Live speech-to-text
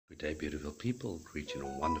day, beautiful people. Greet you in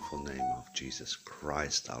the wonderful name of Jesus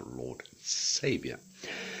Christ, our Lord and Savior.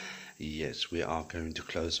 Yes, we are going to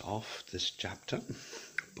close off this chapter,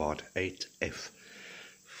 part 8F,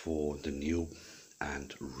 for the new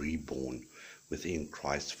and reborn within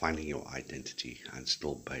Christ, finding your identity, and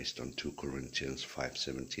still based on 2 Corinthians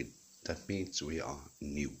 5:17. That means we are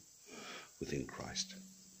new within Christ.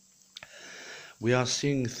 We are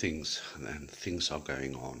seeing things, and things are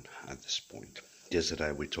going on at this point.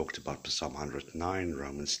 Yesterday we talked about Psalm 109,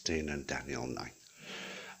 Romans 10 and Daniel 9.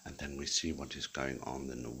 And then we see what is going on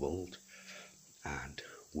in the world, and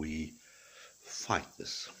we fight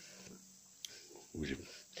this.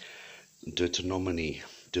 Deuteronomy,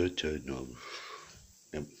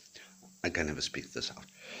 I can never speak this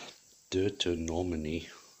out. Deuteronomy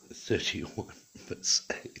 31 verse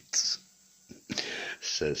 8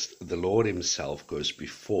 says, "The Lord himself goes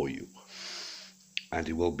before you, and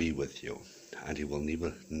he will be with you, and he will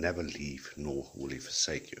never leave, nor will he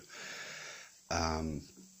forsake you."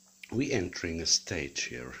 We're entering a stage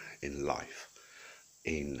here in life,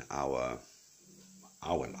 in our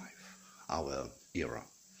life, our era,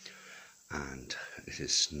 and it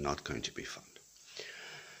is not going to be fun.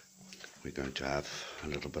 We're going to have a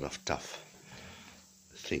little bit of tough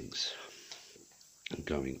things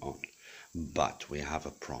going on, but we have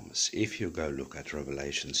a promise. If you go look at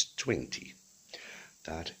Revelations 20,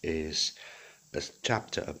 that is a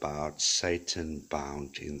chapter about Satan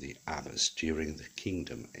bound in the abyss during the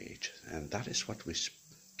kingdom age, and that is what we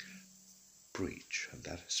preach, and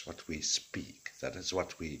that is what we speak, that is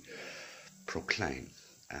what we proclaim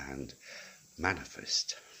and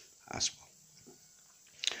manifest as well.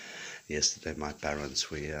 Yesterday my parents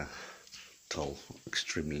were till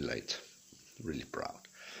extremely late, really proud.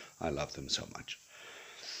 I love them so much.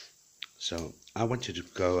 So I want you to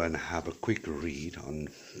go and have a quick read on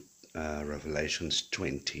Revelations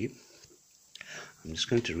 20. I'm just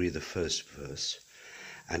going to read the first verse.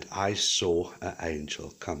 "And I saw an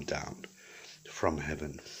angel come down from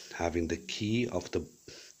heaven, having the key of the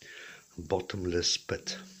bottomless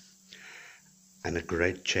pit and a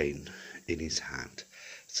great chain in his hand."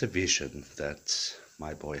 It's a vision that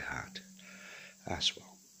my boy had as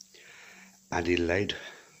well. And he laid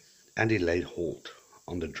hold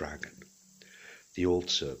on the dragon, the old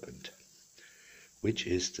serpent, which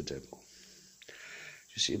is the devil.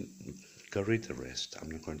 You see, go read the rest.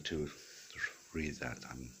 I'm not going to read that.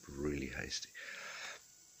 I'm really hasty.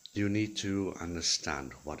 You need to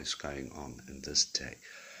understand what is going on in this day.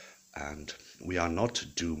 And we are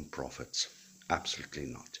not doom prophets. Absolutely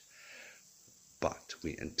not. But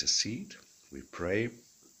we intercede, we pray,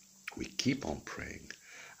 we keep on praying,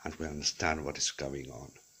 and we understand what is going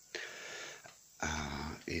on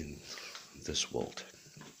in this world.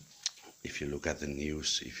 If you look at the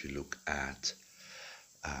news, if you look at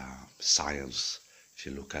science, if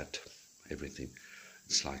you look at everything,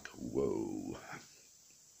 it's like, whoa,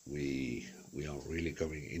 we are really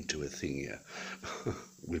going into a thing here.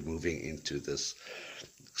 We're moving into this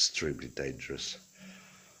extremely dangerous,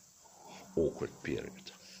 awkward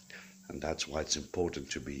period. And that's why it's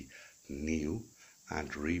important to be new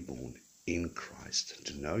and reborn in Christ,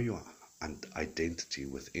 to know your identity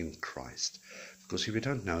within Christ. Because if you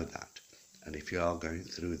don't know that, and if you are going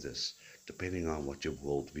through this, depending on what your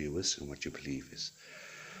worldview is and what you believe is,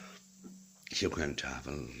 you're going to have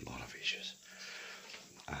a lot of issues.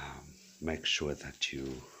 Make sure that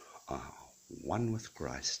you are one with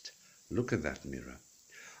Christ. Look in that mirror.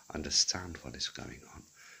 Understand what is going on.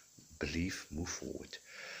 Believe, move forward.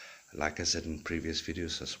 Like I said in previous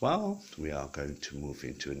videos as well, we are going to move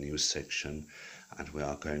into a new section, and we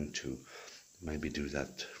are going to maybe do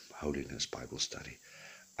that Holiness Bible study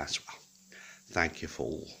as well. Thank you for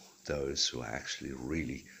all those who actually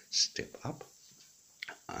really step up.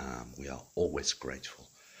 We are always grateful.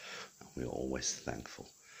 We are always thankful.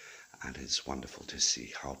 And it's wonderful to see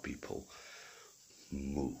how people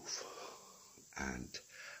move. And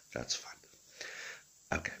that's fun.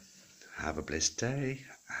 Okay. Have a blessed day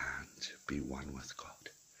and be one with God.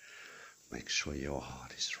 Make sure your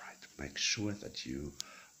heart is right. Make sure that you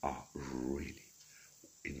are really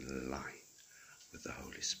in line with the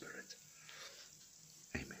Holy Spirit.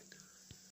 Amen.